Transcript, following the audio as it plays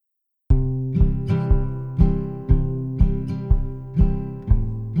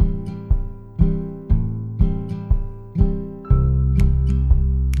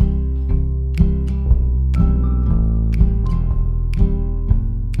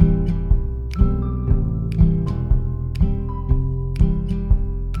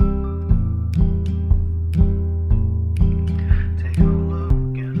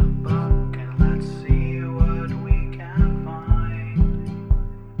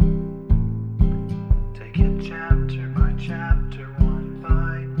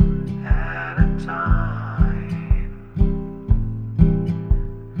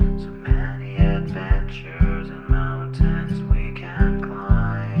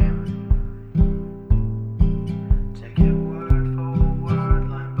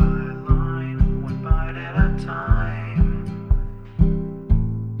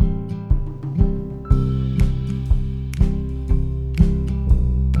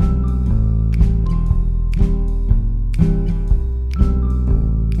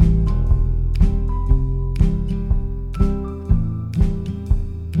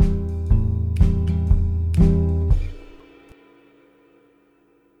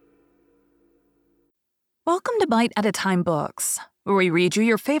Welcome to Bite at a Time Books, where we read you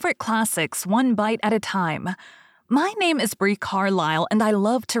your favorite classics one bite at a time. My name is Brie Carlisle, and I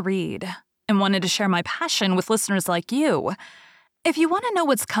love to read, and wanted to share my passion with listeners like you. If you want to know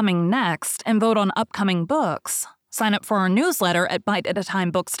what's coming next and vote on upcoming books, sign up for our newsletter at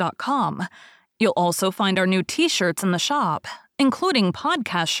biteatatimebooks.com. You'll also find our new t-shirts in the shop, including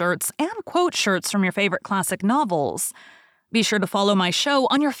podcast shirts and quote shirts from your favorite classic novels. Be sure to follow my show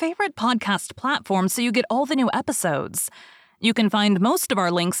on your favorite podcast platform so you get all the new episodes. You can find most of our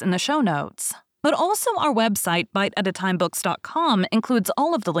links in the show notes, but also our website, biteatatimebooks.com, includes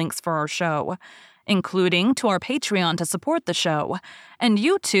all of the links for our show, including to our Patreon to support the show, and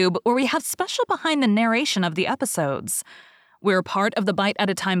YouTube, where we have special behind the narration of the episodes. We're part of the Bite at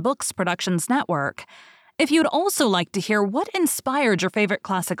a Time Books Productions Network. If you'd also like to hear what inspired your favorite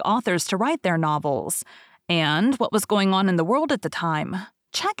classic authors to write their novels, and what was going on in the world at the time,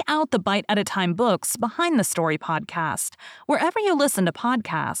 check out the Bite at a Time Books Behind the Story podcast, wherever you listen to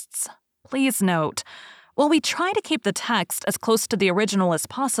podcasts. Please note, while we try to keep the text as close to the original as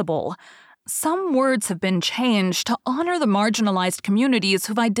possible, some words have been changed to honor the marginalized communities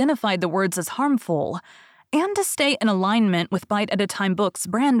who've identified the words as harmful, and to stay in alignment with Bite at a Time Books'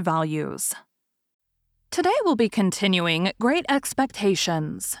 brand values. Today we'll be continuing Great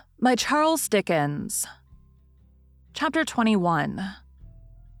Expectations by Charles Dickens. Chapter 21.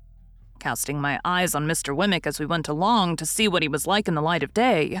 Casting my eyes on Mr. Wemmick as we went along to see what he was like in the light of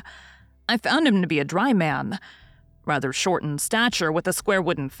day, I found him to be a dry man, rather short in stature with a square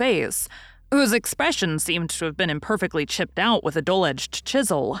wooden face, whose expression seemed to have been imperfectly chipped out with a dull-edged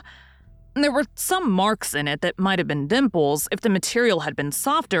chisel. There were some marks in it that might have been dimples if the material had been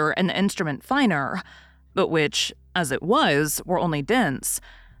softer and the instrument finer, but which, as it was, were only dents.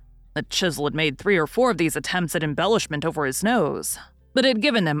 The chisel had made 3 or 4 of these attempts at embellishment over his nose, but had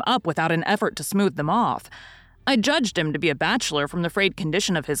given them up without an effort to smooth them off. I judged him to be a bachelor from the frayed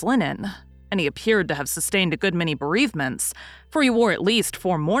condition of his linen, and he appeared to have sustained a good many bereavements, for he wore at least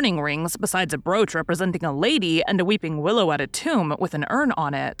 4 mourning rings besides a brooch representing a lady and a weeping willow at a tomb with an urn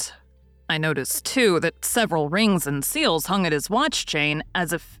on it. I noticed, too, that several rings and seals hung at his watch chain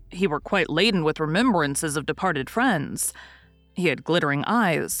as if he were quite laden with remembrances of departed friends. He had glittering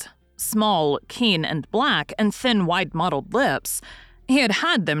eyes, small, keen, and black, and thin, wide-mottled lips. He had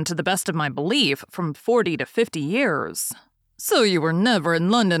had them, to the best of my belief, from 40 to 50 years. "So you were never in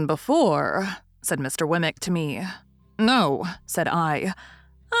London before," said Mr. Wemmick to me. "No," said I.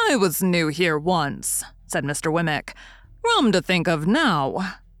 "I was new here once," said Mr. Wemmick. "Rum to think of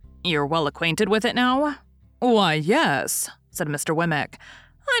now." "You're well acquainted with it now?" "Why, yes," said Mr. Wemmick.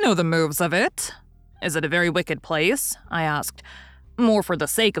 "I know the moves of it." "Is it a very wicked place?" I asked, more for the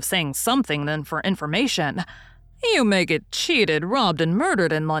sake of saying something than for information. "You may get cheated, robbed, and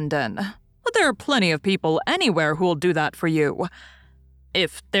murdered in London, but there are plenty of people anywhere who'll do that for you."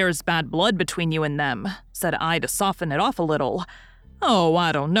 "If there's bad blood between you and them," said I to soften it off a little. "Oh,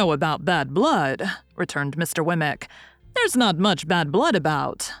 I don't know about bad blood," returned Mr. Wemmick. "There's not much bad blood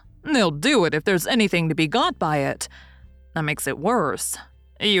about. They'll do it if there's anything to be got by it. That makes it worse."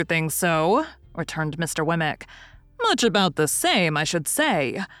 "You think so?" returned Mr. Wemmick. "Much about the same, I should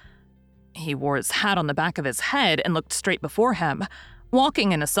say." He wore his hat on the back of his head and looked straight before him,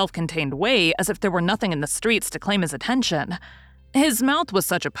 walking in a self-contained way as if there were nothing in the streets to claim his attention. His mouth was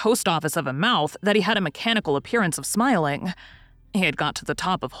such a post office of a mouth that he had a mechanical appearance of smiling. He had got to the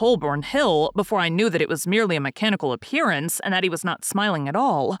top of Holborn Hill before I knew that it was merely a mechanical appearance and that he was not smiling at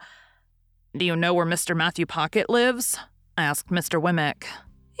all. "Do you know where Mr. Matthew Pocket lives?" asked Mr. Wemmick.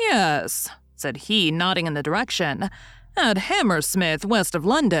 "Yes," said he, nodding in the direction. "At Hammersmith, west of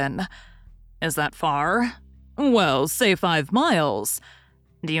London." "Is that far?" "Well, say 5 miles.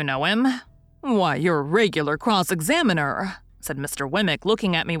 "Do you know him?" "Why, you're a regular cross-examiner," said Mr. Wemmick,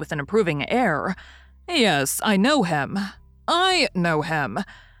 looking at me with an approving air. "Yes, I know him. I know him."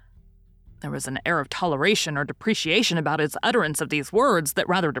 There was an air of toleration or depreciation about his utterance of these words that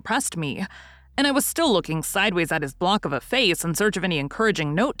rather depressed me, and I was still looking sideways at his block of a face in search of any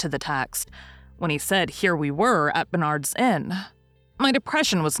encouraging note to the text, when he said here we were at Bernard's Inn. My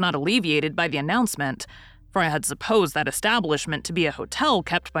depression was not alleviated by the announcement, for I had supposed that establishment to be a hotel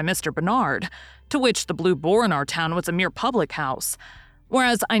kept by Mr. Bernard, to which the Blue Boar in our town was a mere public house,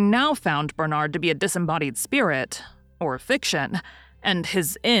 whereas I now found Bernard to be a disembodied spirit, or a fiction, and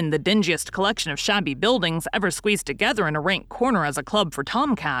his inn the dingiest collection of shabby buildings ever squeezed together in a rank corner as a club for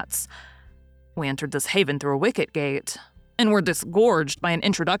tomcats. We entered this haven through a wicket gate, and were disgorged by an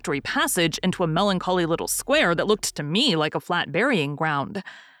introductory passage into a melancholy little square that looked to me like a flat burying ground.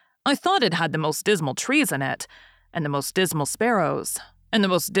 I thought it had the most dismal trees in it, and the most dismal sparrows, and the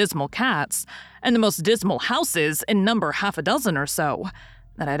most dismal cats, and the most dismal houses in number half a dozen or so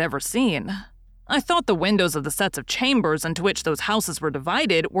that I'd ever seen. I thought the windows of the sets of chambers into which those houses were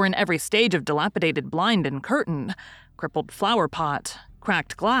divided were in every stage of dilapidated blind and curtain, crippled flower pot,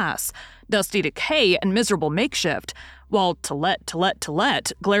 cracked glass, dusty decay, and miserable makeshift, while to let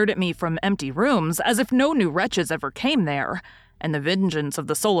glared at me from empty rooms as if no new wretches ever came there, and the vengeance of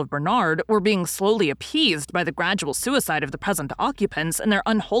the soul of Bernard were being slowly appeased by the gradual suicide of the present occupants and their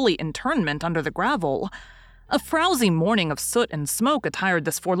unholy internment under the gravel. A frowsy morning of soot and smoke attired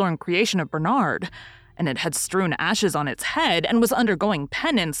this forlorn creation of Bernard, and it had strewn ashes on its head and was undergoing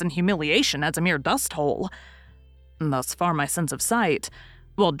penance and humiliation as a mere dust-hole. Thus far my sense of sight,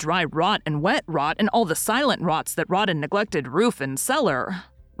 while dry rot and wet rot and all the silent rots that rot in neglected roof and cellar,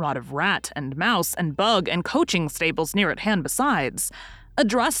 rot of rat and mouse and bug and coaching stables near at hand besides,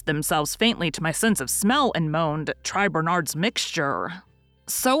 addressed themselves faintly to my sense of smell and moaned, "Try Bernard's mixture."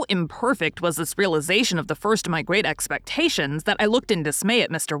 So imperfect was this realization of the first of my great expectations that I looked in dismay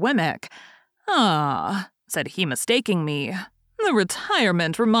at Mr. Wemmick. "Ah," said he, mistaking me, "the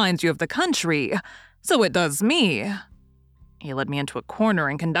retirement reminds you of the country. So it does me." He led me into a corner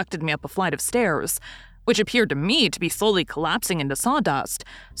and conducted me up a flight of stairs, which appeared to me to be slowly collapsing into sawdust,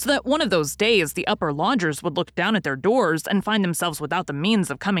 so that one of those days the upper lodgers would look down at their doors and find themselves without the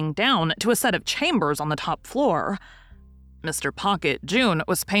means of coming down to a set of chambers on the top floor. Mr. Pocket, June,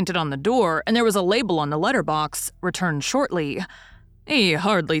 was painted on the door, and there was a label on the letterbox, "Return shortly." "He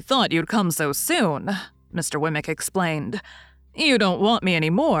hardly thought you'd come so soon," Mr. Wemmick explained. "You don't want me any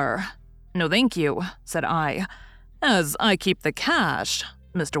more." "No, thank you," said I. "As I keep the cash,"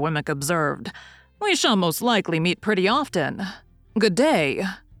 Mr. Wemmick observed, "we shall most likely meet pretty often. Good day."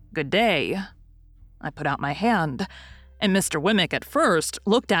 "Good day." I put out my hand, and Mr. Wemmick at first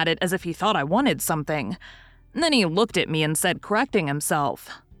looked at it as if he thought I wanted something. Then he looked at me and said, correcting himself,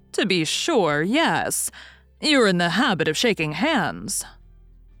 "To be sure, yes. You're in the habit of shaking hands."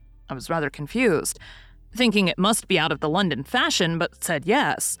 I was rather confused, thinking it must be out of the London fashion, but said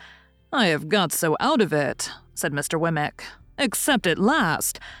yes. "I have got so out of it," said Mr. Wemmick, "except at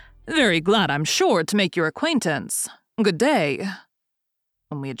last. Very glad, I'm sure, to make your acquaintance. Good day."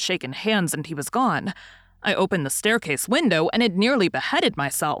 When we had shaken hands and he was gone, I opened the staircase window and had nearly beheaded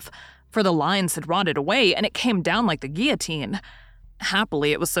myself, for the lines had rotted away and it came down like the guillotine.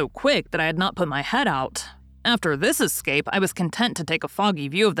 Happily, it was so quick that I had not put my head out. After this escape, I was content to take a foggy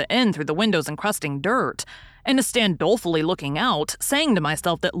view of the inn through the windows encrusting dirt, and to stand dolefully looking out, saying to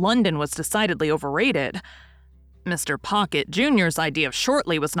myself that London was decidedly overrated. Mr. Pocket, Jr.'s idea of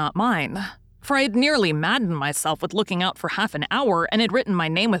shortly was not mine, for I had nearly maddened myself with looking out for half an hour and had written my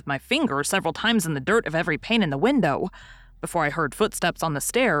name with my finger several times in the dirt of every pane in the window, before I heard footsteps on the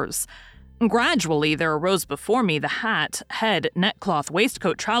stairs. Gradually, there arose before me the hat, head, neckcloth,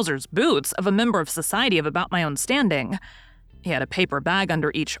 waistcoat, trousers, boots of a member of society of about my own standing. He had a paper bag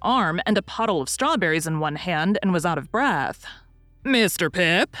under each arm and a pottle of strawberries in one hand and was out of breath. "Mr.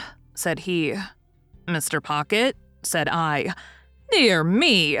 Pip," said he. "Mr. Pocket," said I. "Dear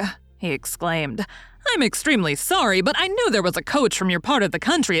me," he exclaimed. "I'm extremely sorry, but I knew there was a coach from your part of the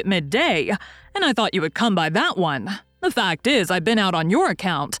country at midday, and I thought you would come by that one. The fact is, I've been out on your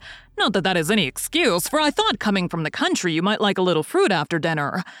account. Not that that is any excuse, for I thought coming from the country you might like a little fruit after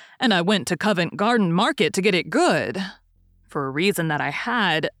dinner, and I went to Covent Garden Market to get it good." For a reason that I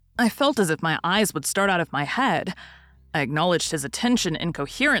had, I felt as if my eyes would start out of my head. I acknowledged his attention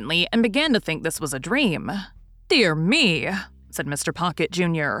incoherently and began to think this was a dream. "Dear me," said Mr. Pocket,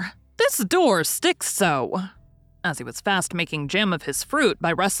 Jr., "this door sticks so." As he was fast making jam of his fruit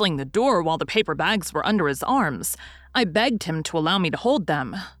by wrestling the door while the paper bags were under his arms, I begged him to allow me to hold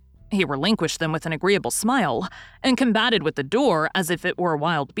them. He relinquished them with an agreeable smile, and combated with the door as if it were a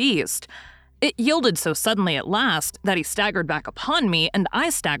wild beast. It yielded so suddenly at last that he staggered back upon me, and I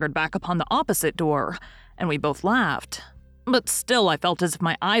staggered back upon the opposite door, and we both laughed. But still I felt as if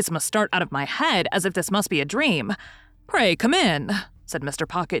my eyes must start out of my head, as if this must be a dream. "Pray come in," said Mr.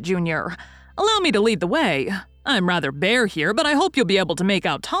 Pocket, Jr. "Allow me to lead the way. I'm rather bare here, but I hope you'll be able to make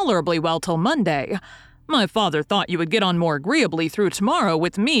out tolerably well till Monday. My father thought you would get on more agreeably through tomorrow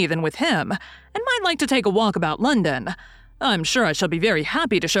with me than with him, and might like to take a walk about London. I'm sure I shall be very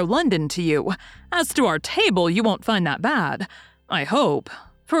happy to show London to you. As to our table, you won't find that bad, I hope,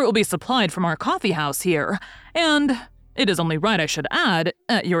 for it will be supplied from our coffee house here, and, it is only right I should add,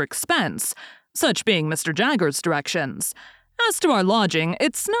 at your expense, such being Mr. Jaggers's directions. As to our lodging,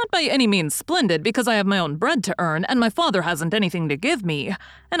 it's not by any means splendid because I have my own bread to earn and my father hasn't anything to give me,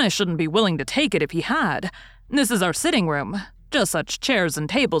 and I shouldn't be willing to take it if he had. This is our sitting room. Just such chairs and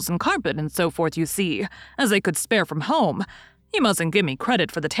tables and carpet and so forth, you see, as they could spare from home. You mustn't give me credit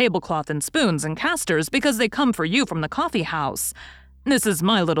for the tablecloth and spoons and casters because they come for you from the coffee house. This is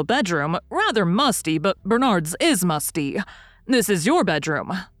my little bedroom, rather musty, but Bernard's is musty. This is your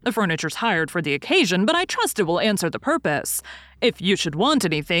bedroom. The furniture's hired for the occasion, but I trust it will answer the purpose. If you should want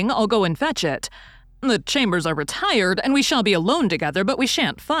anything, I'll go and fetch it. The chambers are retired, and we shall be alone together, but we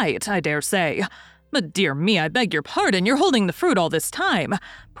shan't fight, I dare say. But dear me, I beg your pardon, you're holding the fruit all this time.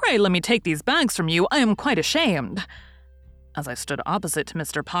 Pray let me take these bags from you, I am quite ashamed. As I stood opposite to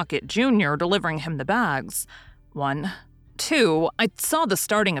Mr. Pocket Jr., delivering him the bags. 1, 2, I saw the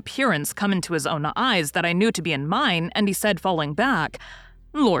starting appearance come into his own eyes that I knew to be in mine, and he said, falling back,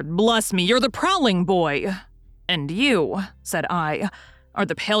 "Lord bless me, you're the prowling boy." "And you," said I, "are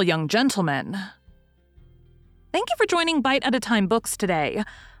the pale young gentleman." Thank you for joining Bite at a Time Books today,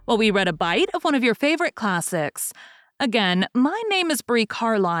 while we read a bite of one of your favorite classics. Again, my name is Brie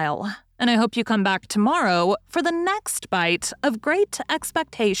Carlisle, and I hope you come back tomorrow for the next bite of Great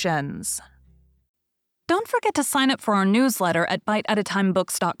Expectations. Don't forget to sign up for our newsletter at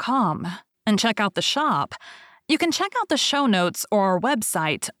biteatatimebooks.com and check out the shop. You can check out the show notes or our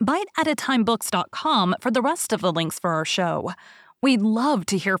website, biteatatimebooks.com, for the rest of the links for our show. We'd love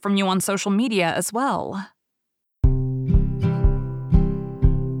to hear from you on social media as well.